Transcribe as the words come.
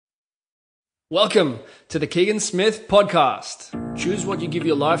Welcome to the Keegan Smith podcast. Choose what you give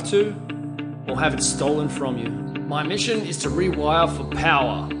your life to or have it stolen from you. My mission is to rewire for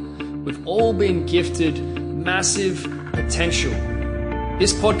power. We've all been gifted massive potential.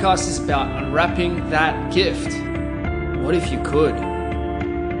 This podcast is about unwrapping that gift. What if you could?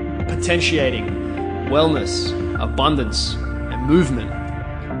 Potentiating wellness, abundance, and movement.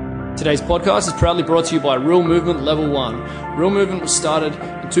 Today's podcast is proudly brought to you by Real Movement Level 1. Real Movement was started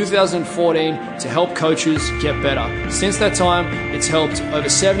in 2014 to help coaches get better. Since that time, it's helped over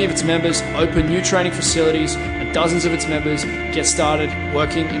 70 of its members open new training facilities and dozens of its members get started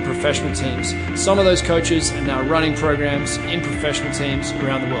working in professional teams. Some of those coaches are now running programs in professional teams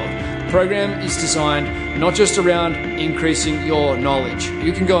around the world. The program is designed not just around increasing your knowledge.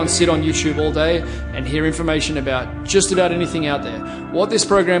 You can go and sit on YouTube all day and hear information about just about anything out there. What this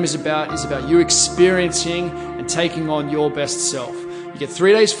program is about you experiencing and taking on your best self. You get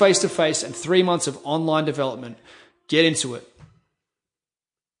 3 days face-to-face and 3 months of online development. Get into it.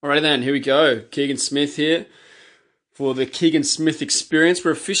 Alrighty then, here we go. Keegan Smith here for the Keegan Smith Experience.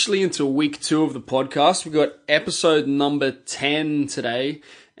 We're officially into week 2 of the podcast. We've got episode number 10 today,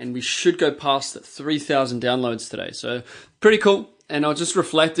 and we should go past 3,000 downloads today. So pretty cool. And I was just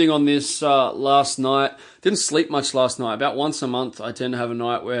reflecting on this last night. Didn't sleep much last night. About once a month, I tend to have a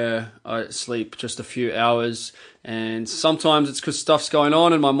night where I sleep just a few hours. And sometimes it's because stuff's going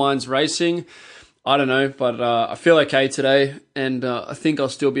on and my mind's racing. I don't know, but I feel okay today. And I think I'll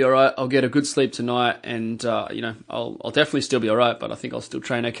still be all right. I'll get a good sleep tonight. And, I'll definitely still be all right. But I think I'll still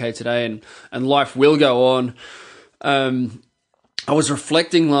train okay today. And life will go on. I was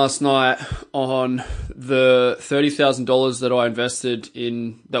reflecting last night on the $30,000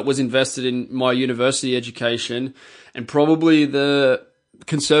 that was invested in my university education, and probably the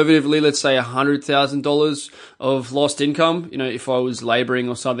conservatively, let's say $100,000 of lost income. You know, if I was laboring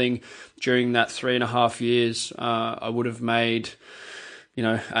or something during that 3.5 years, I would have made,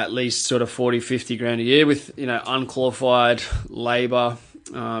 at least sort of 40, 50 grand a year with, unqualified labor.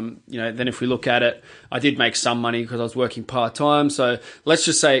 Then if we look at it, I did make some money because I was working part-time. So let's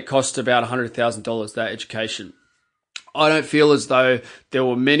just say it cost about $100,000, that education. I don't feel as though there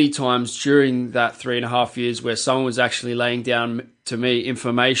were many times during that 3.5 years where someone was actually laying down to me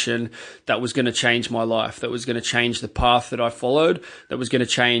information that was going to change my life, that was going to change the path that I followed, that was going to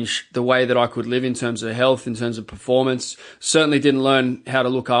change the way that I could live in terms of health, in terms of performance. Certainly didn't learn how to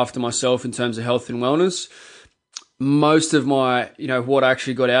look after myself in terms of health and wellness. Most of my, what I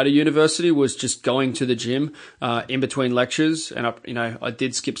actually got out of university was just going to the gym in between lectures. And, I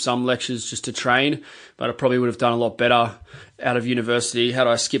did skip some lectures just to train, but I probably would have done a lot better out of university had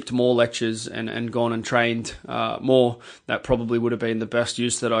I skipped more lectures and gone and trained more. That probably would have been the best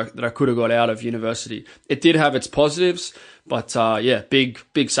use that I could have got out of university. It did have its positives, but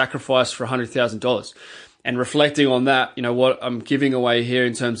big sacrifice for $100,000. And reflecting on that, what I'm giving away here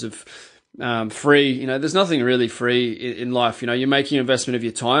in terms of free, there's nothing really free in life. You're making an investment of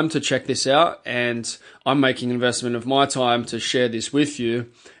your time to check this out, and I'm making an investment of my time to share this with you,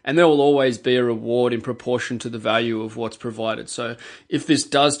 and there will always be a reward in proportion to the value of what's provided. So if this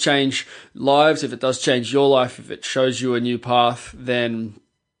does change lives, if it does change your life, if it shows you a new path, then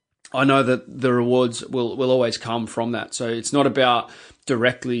I know that the rewards will always come from that. So it's not about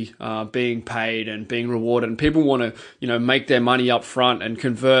directly being paid and being rewarded, and people want to make their money up front and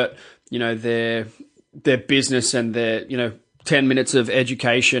convert their business and their, 10 minutes of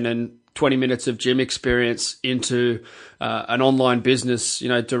education and 20 minutes of gym experience into an online business,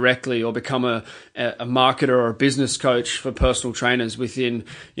 directly, or become a marketer or a business coach for personal trainers within,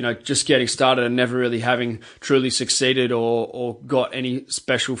 just getting started and never really having truly succeeded or got any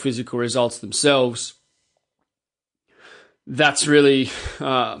special physical results themselves. That's really,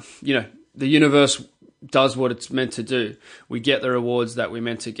 the universe does what it's meant to do. We get the rewards that we're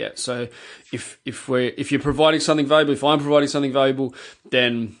meant to get. So if you're providing something valuable, if I'm providing something valuable,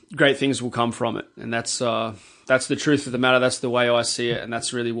 then great things will come from it. And that's the truth of the matter. That's the way I see it. And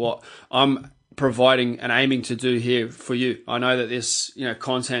that's really what I'm providing and aiming to do here for you. I know that this,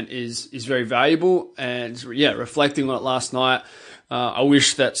 content is very valuable, and reflecting on it last night, I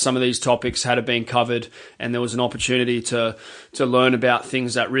wish that some of these topics had been covered and there was an opportunity to learn about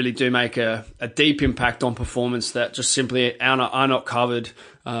things that really do make a deep impact on performance that just simply are not covered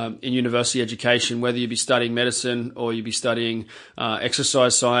in university education, whether you be studying medicine or you be studying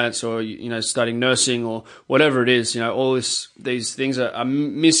exercise science or studying nursing or whatever it is. All these things are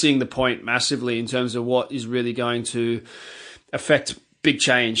missing the point massively in terms of what is really going to affect big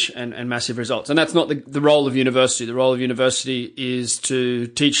change and massive results. And that's not the role of university. The role of university is to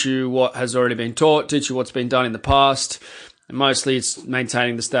teach you what has already been taught, teach you what's been done in the past, And mostly it's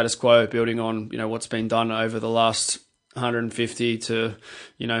maintaining the status quo, building on, what's been done over the last 150 to,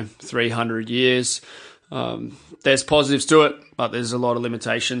 300 years. There's positives to it, but there's a lot of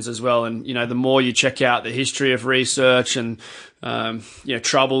limitations as well. And, the more you check out the history of research and,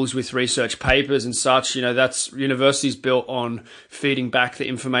 troubles with research papers and such, that's universities built on feeding back the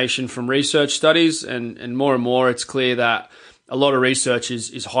information from research studies. And more it's clear that a lot of research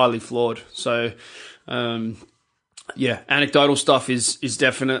is highly flawed. So, anecdotal stuff is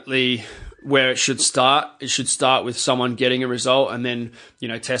definitely where it should start. It should start with someone getting a result and then,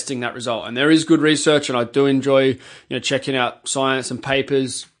 testing that result. And there is good research, and I do enjoy, checking out science and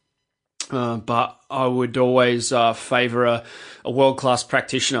papers. But I would always favor a world-class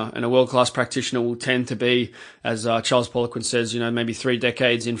practitioner, and a world-class practitioner will tend to be, as Charles Poliquin says, maybe 3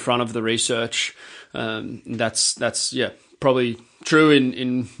 decades in front of the research. That's probably true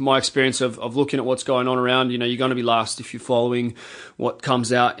in my experience of looking at what's going on around. You're going to be last if you're following what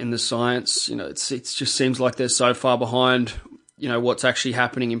comes out in the science. It just seems like they're so far behind, what's actually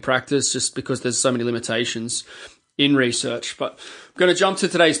happening in practice, just because there's so many limitations in research. But I'm going to jump to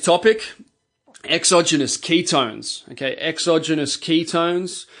today's topic, exogenous ketones. Okay, exogenous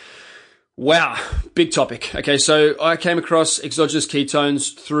ketones. Wow, big topic. Okay, so I came across exogenous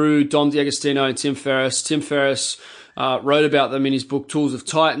ketones through Dom D'Agostino and Tim Ferriss. Tim Ferriss wrote about them in his book Tools of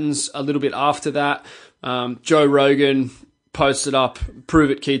Titans. A little bit after that, Joe Rogan posted up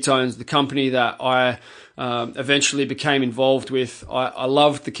Prove It Ketones, the company that I eventually became involved with. I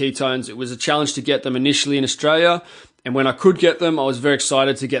loved the ketones. It was a challenge to get them initially in Australia. And when I could get them, I was very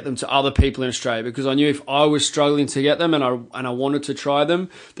excited to get them to other people in Australia, because I knew if I was struggling to get them and I wanted to try them,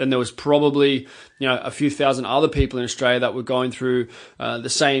 then there was probably, a few thousand other people in Australia that were going through the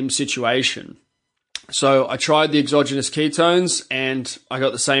same situation. So I tried the exogenous ketones and I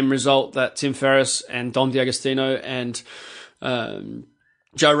got the same result that Tim Ferriss and Dom D'Agostino and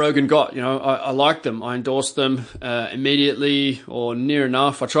Joe Rogan got. I liked them. I endorsed them immediately, or near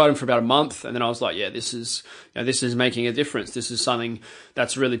enough. I tried them for about a month, and then I was like, this is making a difference. This is something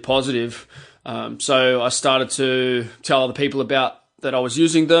that's really positive. So I started to tell other people about that I was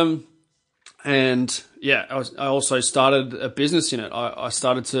using them. And I also started a business in it. I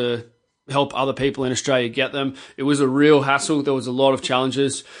started to help other people in Australia get them. It was a real hassle. There was a lot of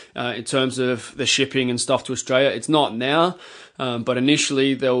challenges in terms of the shipping and stuff to Australia. It's not now, but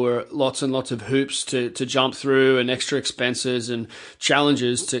initially there were lots and lots of hoops to jump through, and extra expenses and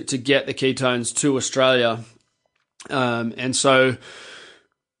challenges to get the ketones to Australia. And so,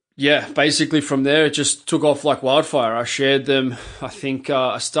 basically from there, it just took off like wildfire. I shared them. I think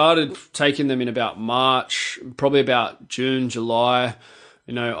I started taking them in about March, probably about June, July.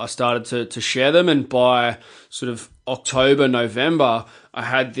 I started to share them, and by sort of October, November, I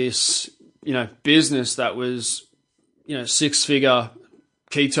had this, business that was, 6-figure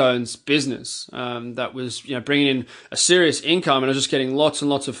ketones business, that was, bringing in a serious income, and I was just getting lots and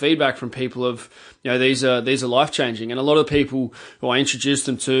lots of feedback from people of, these are life changing. And a lot of people who I introduced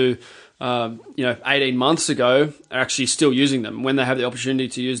them to, 18 months ago are actually still using them. When they have the opportunity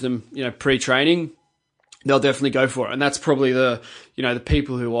to use them, pre-training, they'll definitely go for it. And that's probably the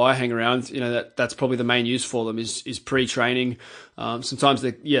people who I hang around, that's probably the main use for them is pre-training. Sometimes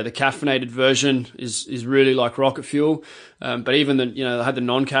the caffeinated version is really like rocket fuel. But even I had the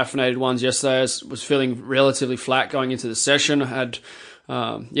non-caffeinated ones yesterday. I was feeling relatively flat going into the session. I had,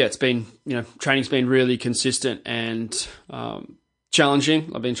 it's been, training's been really consistent and,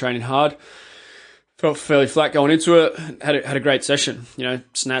 challenging. I've been training hard. Felt fairly flat going into it. Had a great session.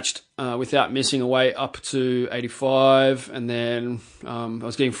 Snatched without missing away up to 85, and then I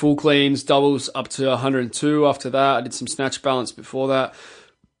was getting full cleans, doubles up to 102 after that. I did some snatch balance before that.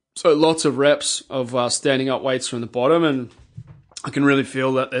 So lots of reps of standing up weights from the bottom, and I can really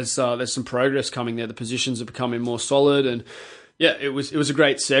feel that there's some progress coming there. The positions are becoming more solid, and it was a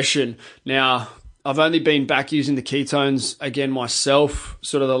great session. Now, I've only been back using the ketones again myself,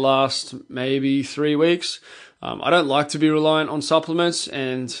 sort of the last maybe 3 weeks. I don't like to be reliant on supplements,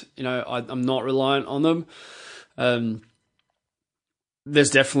 and I'm not reliant on them.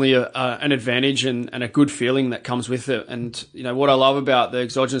 There's definitely an advantage and a good feeling that comes with it. And what I love about the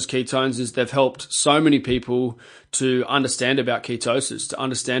exogenous ketones is they've helped so many people to understand about ketosis, to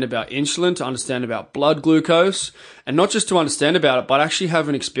understand about insulin, to understand about blood glucose, and not just to understand about it, but actually have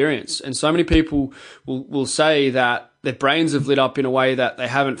an experience. And so many people will say that their brains have lit up in a way that they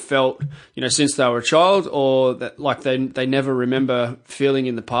haven't felt, since they were a child, or that like they never remember feeling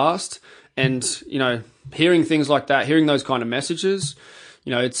in the past. And, hearing things like that, hearing those kind of messages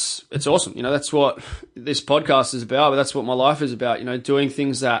it's awesome. That's what this podcast is about, but that's what my life is about, doing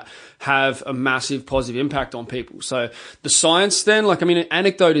things that have a massive positive impact on people. So the science then, an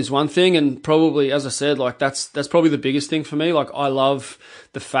anecdote is one thing, and probably, as I said, that's probably the biggest thing for me. I love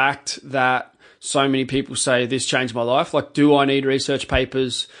the fact that so many people say this changed my life. Do I need research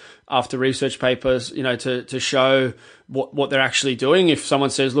papers after research papers, to show what they're actually doing? If someone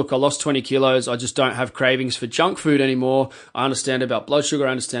says, look, I lost 20 kilos, I just don't have cravings for junk food anymore, I understand about blood sugar,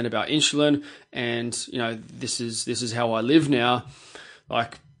 I understand about insulin, and, this is how I live now.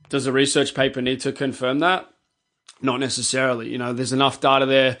 Does a research paper need to confirm that? Not necessarily. There's enough data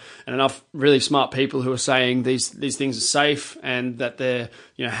there and enough really smart people who are saying these things are safe and that they're,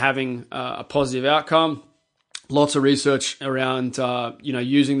 having a positive outcome. Lots of research around,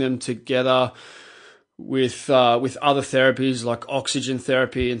 using them together with other therapies like oxygen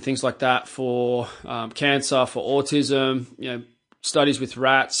therapy and things like that for cancer, for autism, studies with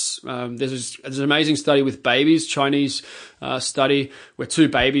rats. There's an amazing study with babies, Chinese study, where 2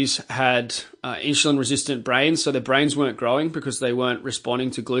 babies had insulin-resistant brains, so their brains weren't growing because they weren't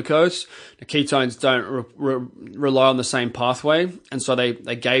responding to glucose. The ketones don't rely on the same pathway, and so they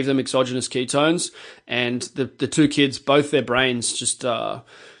gave them exogenous ketones, and the 2 kids, both their brains just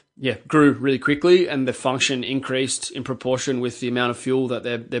grew really quickly, and the function increased in proportion with the amount of fuel that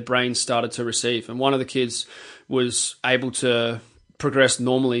their brains started to receive. And one of the kids was able to progress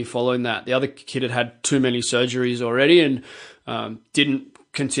normally following that. The other kid had too many surgeries already and didn't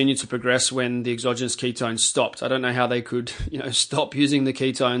continue to progress when the exogenous ketones stopped. I don't know how they could, stop using the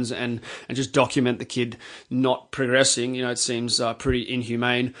ketones and just document the kid not progressing. It seems pretty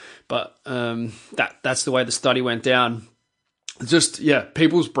inhumane, but that's the way the study went down. Just,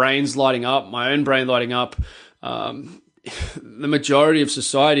 people's brains lighting up, my own brain lighting up. The majority of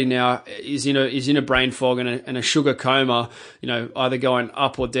society now is in a brain fog and a sugar coma, either going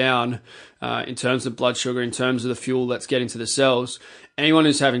up or down in terms of blood sugar, in terms of the fuel that's getting to the cells. Anyone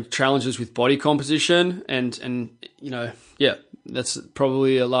who's having challenges with body composition and that's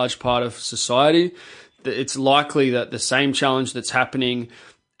probably a large part of society. It's likely that the same challenge that's happening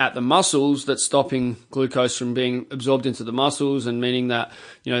at the muscles that's stopping glucose from being absorbed into the muscles, and meaning that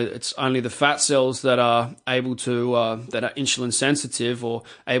it's only the fat cells that are able to that are insulin sensitive or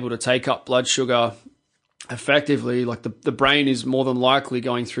able to take up blood sugar effectively. The brain is more than likely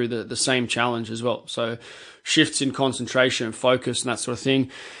going through the same challenge as well. So shifts in concentration and focus and that sort of thing.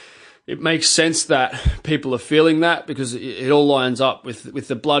 It makes sense that people are feeling that because it all lines up with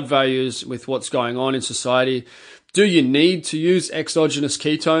the blood values, with what's going on in society. Do you need to use exogenous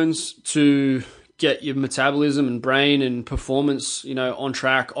ketones to get your metabolism and brain and performance, on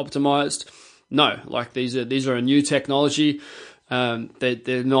track, optimized? No, these are a new technology.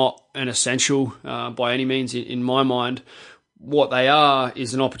 They're not an essential by any means in my mind. What they are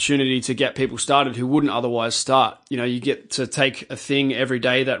is an opportunity to get people started who wouldn't otherwise start. You get to take a thing every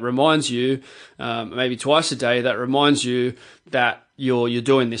day that reminds you, maybe twice a day, that reminds you that you're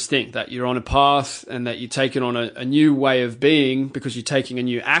doing this thing, that you're on a path and that you're taking on a new way of being because you're taking a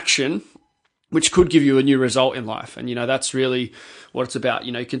new action, which could give you a new result in life. And, that's really what it's about.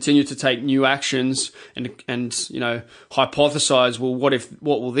 Continue to take new actions and hypothesize, well,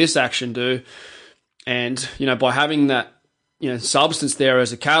 what will this action do? And, by having that, substance there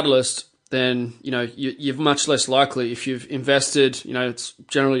as a catalyst, then, you're much less likely if you've invested, it's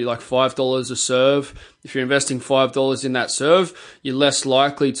generally like $5 a serve. If you're investing $5 in that serve, you're less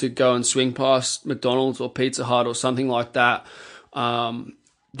likely to go and swing past McDonald's or Pizza Hut or something like that,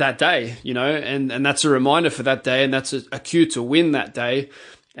 that day, and that's a reminder for that day. And that's a cue to win that day.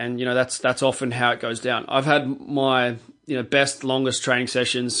 And, that's often how it goes down. I've had my, best, longest training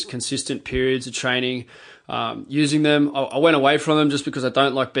sessions, consistent periods of training, using them. I went away from them just because I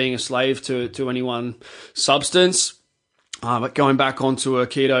don't like being a slave to any one substance. But going back onto a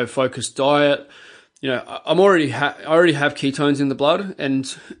keto focused diet, I already have ketones in the blood,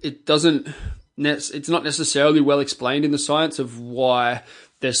 and it's not necessarily well explained in the science of why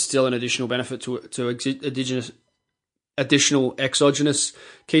there's still an additional benefit to additional exogenous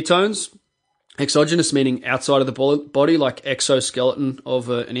ketones. Exogenous meaning outside of the body, like exoskeleton of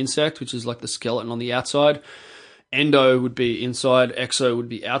an insect, which is like the skeleton on the outside. Endo would be inside, exo would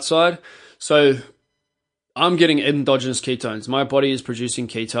be outside. So I'm getting endogenous ketones. My body is producing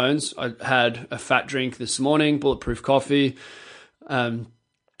ketones. I had a fat drink this morning, bulletproof coffee.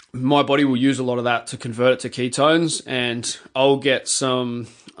 My body will use a lot of that to convert it to ketones, and I'll get some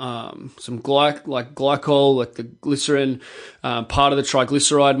glycol, like the glycerin, part of the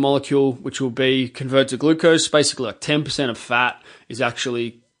triglyceride molecule, which will be converted to glucose. Basically, like 10% of fat is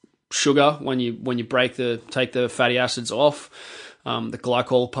actually sugar when you take the fatty acids off. the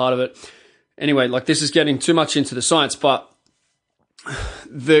glycol part of it. Anyway, like this is getting too much into the science, but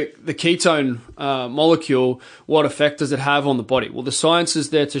the ketone molecule, what effect does it have on the body? Well, the science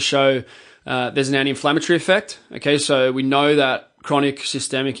is there to show there's an anti-inflammatory effect. Okay, so we know that chronic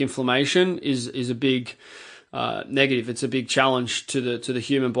systemic inflammation is a big negative. It's a big challenge to the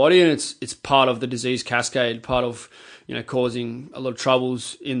human body, and it's part of the disease cascade, part of causing a lot of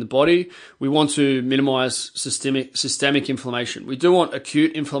troubles in the body. We want to minimize systemic inflammation. We do want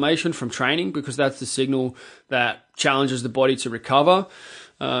acute inflammation from training because that's the signal that challenges the body to recover.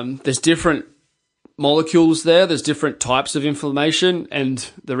 There's different molecules there. There's different types of inflammation, and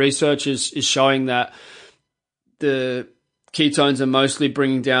the research is showing that the ketones are mostly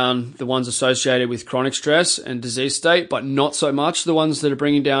bringing down the ones associated with chronic stress and disease state, but not so much the ones that are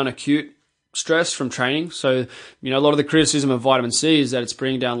bringing down acute stress from training. So, a lot of the criticism of vitamin C is that it's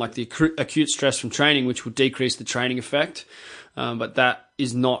bringing down like the acute stress from training, which will decrease the training effect. But that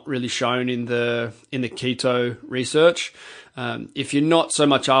is not really shown in the keto research. If you're not so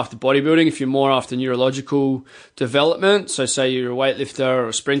much after bodybuilding, if you're more after neurological development, so say you're a weightlifter or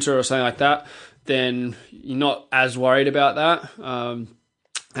a sprinter or something like that, then you're not as worried about that.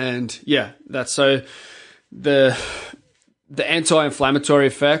 And yeah, that's so the anti-inflammatory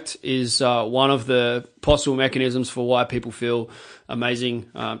effect is one of the possible mechanisms for why people feel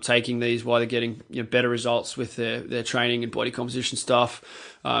amazing taking these, why they're getting better results with their training and body composition stuff.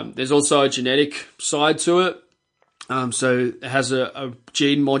 There's also a genetic side to it. So it has a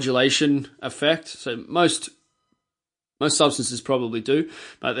gene modulation effect. So most substances probably do,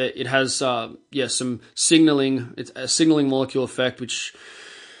 but it has some signaling. It's a signaling molecule effect, which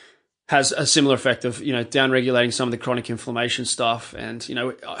has a similar effect of, down-regulating some of the chronic inflammation stuff. And,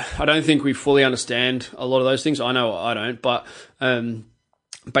 I don't think we fully understand a lot of those things. I know I don't, but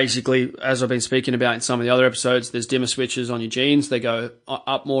basically, as I've been speaking about in some of the other episodes, there's dimmer switches on your genes. They go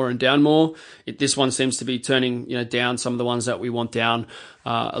up more and down more. This one seems to be turning, down some of the ones that we want down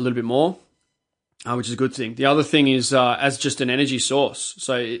a little bit more, which is a good thing. The other thing is as just an energy source.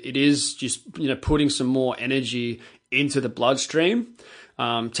 So it is just, putting some more energy into the bloodstream.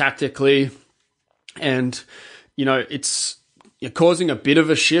 Tactically, and it's causing a bit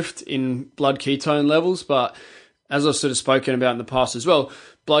of a shift in blood ketone levels. But as I've sort of spoken about in the past as well,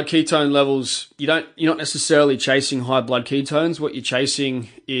 blood ketone levels, you're not necessarily chasing high blood ketones. What you're chasing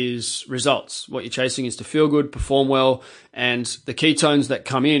is results. What you're chasing is to feel good, perform well, and the ketones that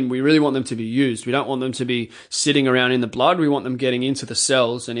come in, we really want them to be used. We don't want them to be sitting around in the blood. We want them getting into the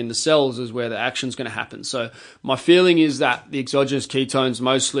cells, and in the cells is where the action's going to happen. So my feeling is that the exogenous ketones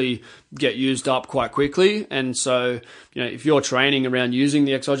mostly get used up quite quickly. And so, if you're training around using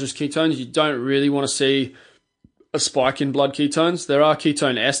the exogenous ketones, you don't really want to see a spike in blood ketones. There are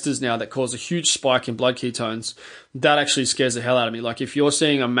ketone esters now that cause a huge spike in blood ketones. That actually scares the hell out of me. Like if you're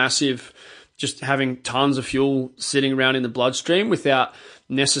seeing a massive, just having tons of fuel sitting around in the bloodstream without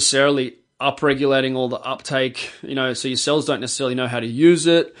necessarily upregulating all the uptake, so your cells don't necessarily know how to use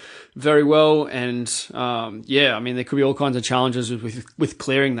it very well. And there could be all kinds of challenges with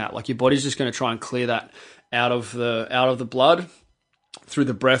clearing that. Like your body's just going to try and clear that out of the blood through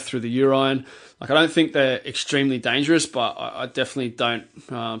the breath, through the urine. Like I don't think they're extremely dangerous, but I definitely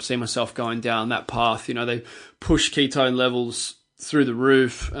don't see myself going down that path. They push ketone levels through the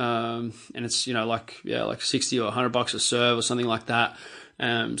roof, and it's like 60 or $100 a serve or something like that.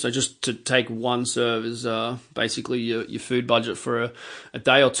 So just to take one serve is basically your food budget for a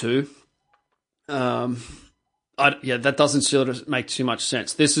day or two. That doesn't sort of make too much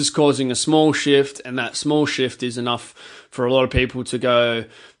sense. This is causing a small shift, and that small shift is enough for a lot of people to go,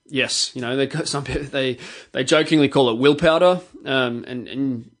 yes. Some people they jokingly call it will powder,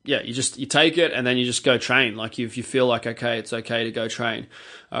 you take it and then you just go train. Like if you feel like okay, it's okay to go train.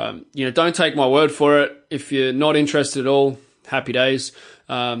 Don't take my word for it. If you're not interested at all, happy days.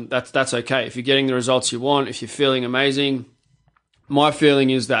 That's okay. If you're getting the results you want, if you're feeling amazing. My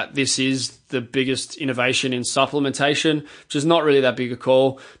feeling is that this is the biggest innovation in supplementation, which is not really that big a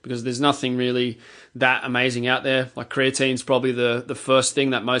call because there's nothing really that amazing out there. Like creatine's probably the first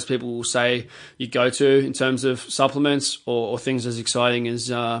thing that most people will say you go to in terms of supplements or things as exciting as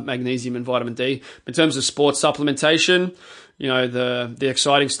magnesium and vitamin D. In terms of sports supplementation, the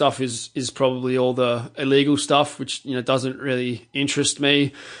exciting stuff is probably all the illegal stuff, which doesn't really interest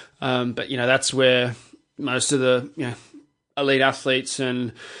me. But that's where most of the elite athletes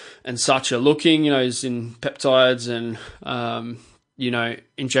and such are looking, is in peptides and,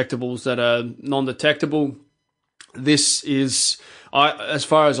 injectables that are non-detectable. This is, as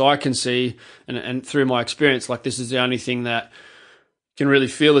far as I can see, and through my experience, like this is the only thing that can really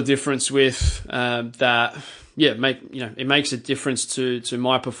feel a difference with that. Yeah, it makes a difference to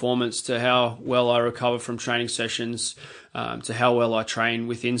my performance, to how well I recover from training sessions, to how well I train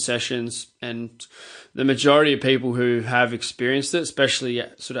within sessions. And the majority of people who have experienced it, especially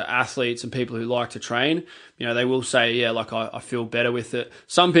sort of athletes and people who like to train, they will say, yeah, like I feel better with it.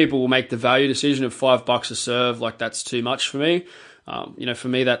 Some people will make the value decision of $5 a serve, like that's too much for me. For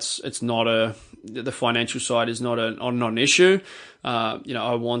me, the financial side is not an issue.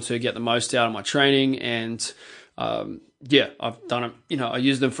 I want to get the most out of my training, and I've done it. I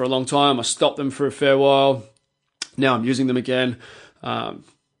used them for a long time. I stopped them for a fair while. Now I'm using them again. I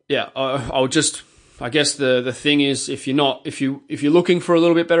guess the thing is, if you're looking for a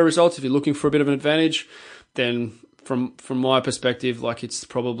little bit better results, if you're looking for a bit of an advantage, then from my perspective, like it's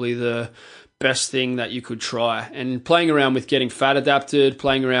probably the best thing that you could try. And playing around with getting fat adapted,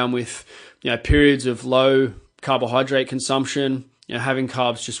 playing around with periods of low carbohydrate consumption, having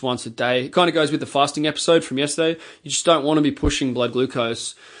carbs just once a day. It kind of goes with the fasting episode from yesterday. You just don't want to be pushing blood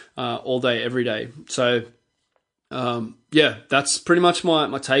glucose all day, every day. So that's pretty much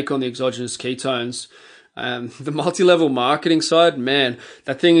my take on the exogenous ketones. The multi-level marketing side, man,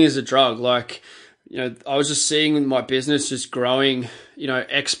 that thing is a drug. Like, I was just seeing my business just growing,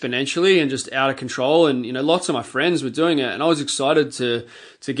 exponentially and just out of control. And, lots of my friends were doing it, and I was excited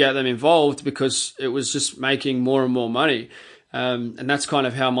to get them involved because it was just making more and more money. And that's kind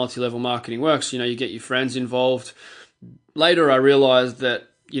of how multi-level marketing works. You get your friends involved. Later, I realized that,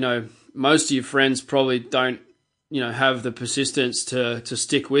 most of your friends probably don't, have the persistence to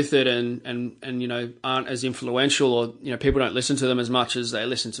stick with it and aren't as influential, or, people don't listen to them as much as they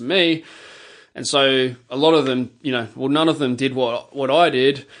listen to me. And so a lot of them, none of them did what I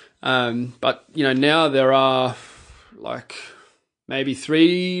did. But, now there are like maybe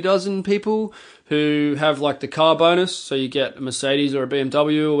 36 people who have like the car bonus. So you get a Mercedes or a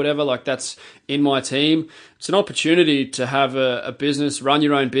BMW or whatever, like that's in my team. It's an opportunity to have a business, run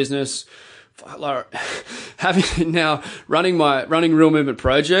your own business. Like having now running Real Movement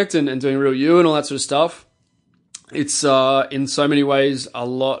Project and doing Real You and all that sort of stuff. It's in so many ways a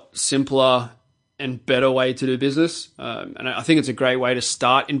lot simpler and better way to do business. And I think it's a great way to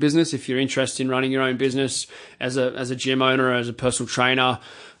start in business if you're interested in running your own business as a gym owner, as a personal trainer.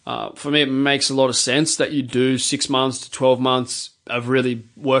 For me, it makes a lot of sense that you do 6 months to 12 months of really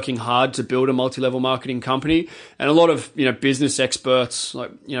working hard to build a multi-level marketing company. And a lot of, business experts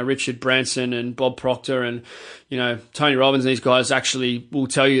like, Richard Branson and Bob Proctor and, Tony Robbins, these guys actually will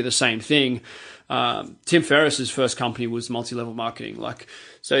tell you the same thing. Tim Ferriss's first company was multi-level marketing.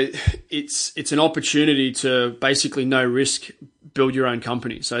 So it's an opportunity to basically no risk build your own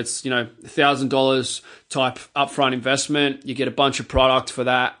company. So it's, $1,000 type upfront investment. You get a bunch of product for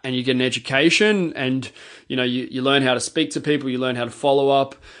that, and you get an education, and, you learn how to speak to people. You learn how to follow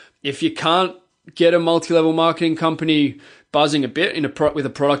up. If you can't get a multi-level marketing company buzzing a bit with a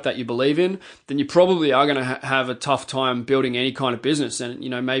product that you believe in, then you probably are going to have a tough time building any kind of business. And,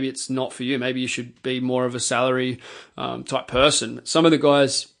 maybe it's not for you. Maybe you should be more of a salary type person. Some of the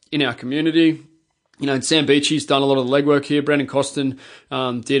guys in our community, and Sam Beachy's done a lot of the legwork here. Brendan Costin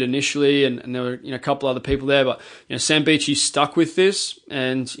did initially, and there were a couple other people there. But Sam Beachy stuck with this,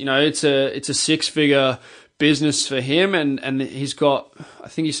 and it's a 6-figure business for him, and he's got, I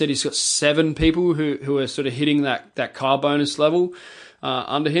think he said he's got 7 people who are sort of hitting that car bonus level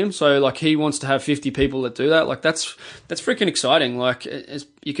under him. So like he wants to have 50 people that do that. Like that's freaking exciting. Like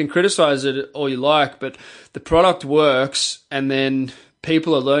you can criticize it all you like, but the product works, and then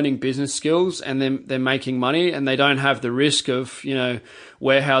people are learning business skills, and then they're making money, and they don't have the risk of,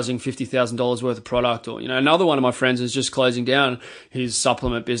 warehousing $50,000 worth of product. Or, another one of my friends is just closing down his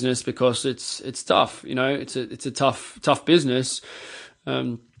supplement business because it's tough. It's a tough business.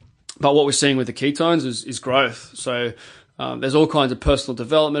 But what we're seeing with the ketones is growth. So, there's all kinds of personal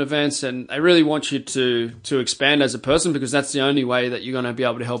development events, and they really want you to expand as a person, because that's the only way that you're going to be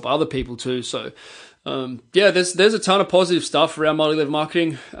able to help other people too. So, there's a ton of positive stuff around multi-level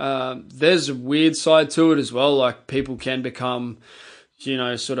marketing. There's a weird side to it as well. Like people can become,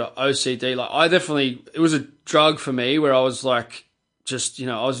 sort of OCD. Like it was a drug for me where I was like, just,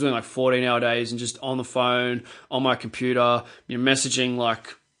 I was doing like 14-hour days and just on the phone, on my computer, messaging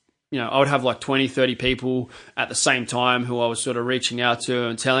like, I would have like 20, 30 people at the same time who I was sort of reaching out to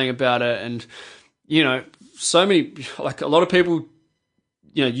and telling about it. And, so many, like a lot of people,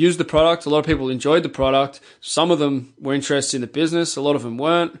 used the product. A lot of people enjoyed the product. Some of them were interested in the business. A lot of them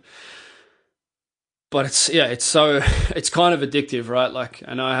weren't. But it's kind of addictive, right? Like,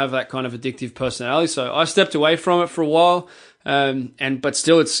 and I have that kind of addictive personality. So I stepped away from it for a while. But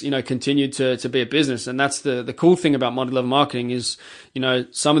still it's, continued to be a business. And that's the cool thing about multi-level marketing is,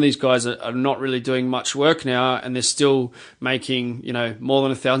 some of these guys are not really doing much work now, and they're still making, more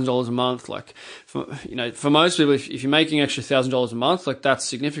than $1,000 a month. Like, for most people, if you're making extra $1,000 a month, like that's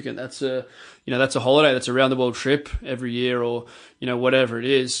significant. That's a holiday. That's a round the world trip every year, or, whatever it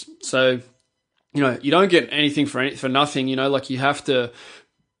is. So, you don't get anything for nothing, like you have to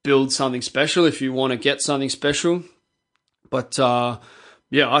build something special if you want to get something special. But,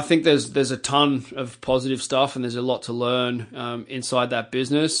 I think there's a ton of positive stuff, and there's a lot to learn, inside that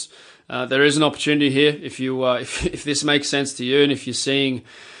business. There is an opportunity here if you, if this makes sense to you, and if you're seeing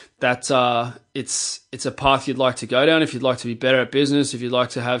that, it's a path you'd like to go down, if you'd like to be better at business, if you'd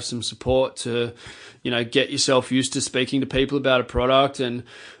like to have some support to, get yourself used to speaking to people about a product and,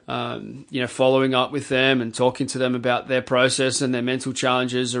 following up with them and talking to them about their process and their mental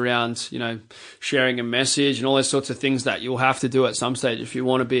challenges around, sharing a message and all those sorts of things that you'll have to do at some stage if you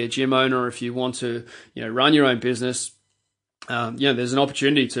want to be a gym owner, or if you want to, run your own business. There's an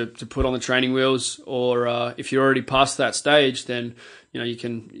opportunity to put on the training wheels, or if you're already past that stage, then you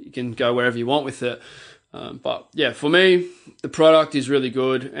can go wherever you want with it. But yeah, for me, the product is really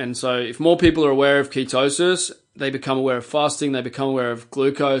good. And so if more people are aware of ketosis, they become aware of fasting, they become aware of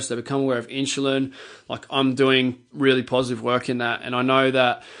glucose, they become aware of insulin. Like, I'm doing really positive work in that. And I know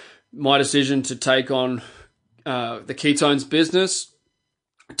that my decision to take on the Ketones business,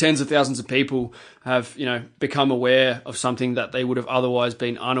 tens of thousands of people have, become aware of something that they would have otherwise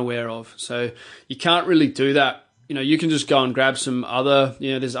been unaware of. So you can't really do that. You can just go and grab some other,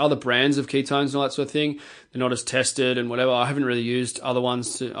 there's other brands of ketones and all that sort of thing. They're not as tested and whatever. I haven't really used other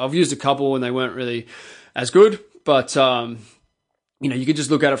ones. I've used a couple and they weren't really as good, but, you can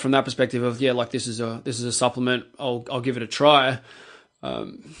just look at it from that perspective of, this is a supplement. I'll give it a try.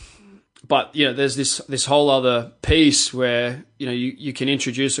 But there's this whole other piece where, you can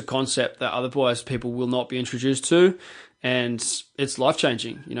introduce a concept that otherwise people will not be introduced to. And it's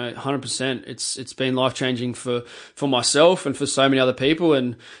life-changing, 100%. It's been life-changing for myself and for so many other people.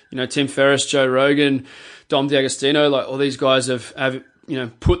 And, Tim Ferriss, Joe Rogan, Dom D'Agostino, like all these guys have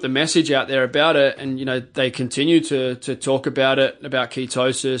put the message out there about it. And, they continue to talk about it, about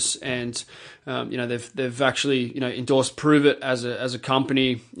ketosis. And, they've actually, endorsed Prove It as a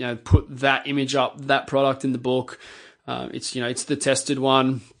company, put that image up, that product in the book. It's the tested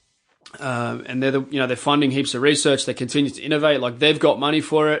one. And they're funding heaps of research. They continue to innovate. Like, they've got money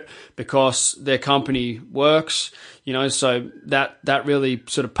for it because their company works, so that really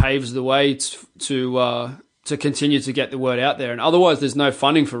sort of paves the way to continue to get the word out there. And otherwise there's no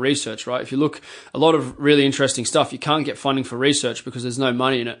funding for research, right? If you look, a lot of really interesting stuff, you can't get funding for research because there's no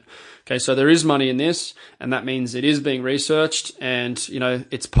money in it. Okay. So there is money in this, and that means it is being researched, and,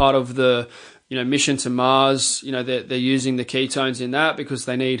 it's part of the, mission to Mars. They're using the ketones in that because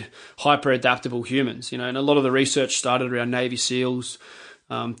they need hyper adaptable humans, and a lot of the research started around Navy SEALs,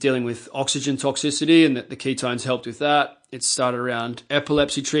 dealing with oxygen toxicity, and the ketones helped with that. It started around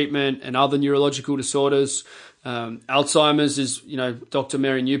epilepsy treatment and other neurological disorders. Alzheimer's is, Dr.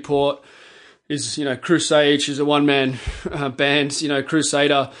 Mary Newport is, Crusade. She's a one-man band,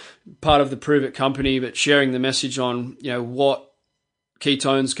 Crusader, part of the Prove It company, but sharing the message on, what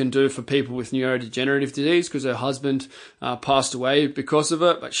ketones can do for people with neurodegenerative disease, because her husband passed away because of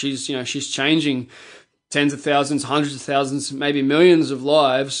it. But she's changing tens of thousands, hundreds of thousands, maybe millions of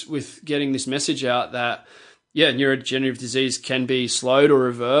lives with getting this message out that, neurodegenerative disease can be slowed or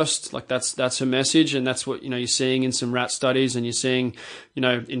reversed. Like, that's her message. And that's what, you're seeing in some rat studies, and you're seeing,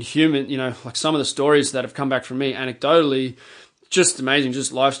 in human, like some of the stories that have come back from me anecdotally, just amazing,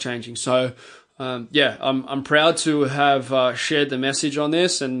 just life changing. So, I'm proud to have shared the message on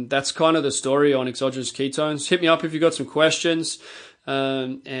this, and that's kind of the story on exogenous ketones. Hit me up if you've got some questions.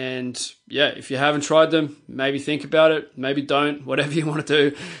 If you haven't tried them, maybe think about it, maybe don't, whatever you want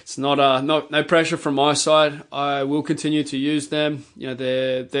to do. It's no pressure from my side. I will continue to use them.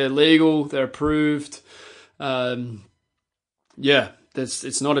 They're legal, they're approved.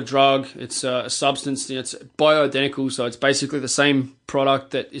 It's not a drug. It's a substance. It's bioidentical, so it's basically the same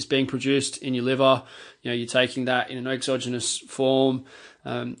product that is being produced in your liver. You're taking that in an exogenous form.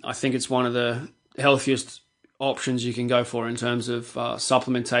 I think it's one of the healthiest options you can go for in terms of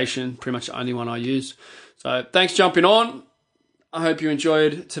supplementation. Pretty much the only one I use. So thanks for jumping on. I hope you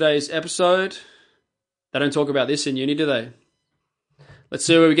enjoyed today's episode. They don't talk about this in uni, do they? Let's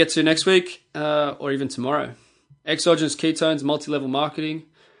see where we get to next week, or even tomorrow. Exogenous ketones, multi-level marketing.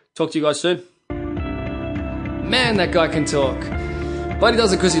 Talk to you guys soon. Man, that guy can talk. But he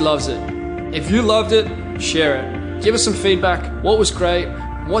does it because he loves it. If you loved it, share it. Give us some feedback. What was great?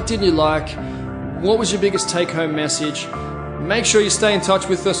 What didn't you like? What was your biggest take-home message? Make sure you stay in touch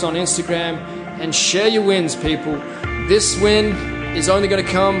with us on Instagram and share your wins, people. This win is only going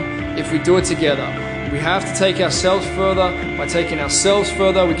to come if we do it together. We have to take ourselves further. By taking ourselves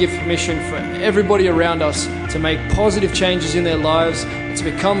further, we give permission for everybody around us to make positive changes in their lives and to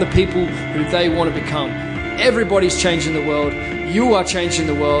become the people who they want to become. Everybody's changing the world. You are changing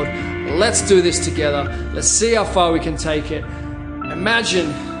the world. Let's do this together. Let's see how far we can take it.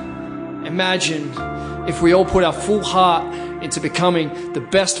 Imagine if we all put our full heart into becoming the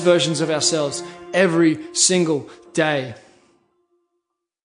best versions of ourselves every single day.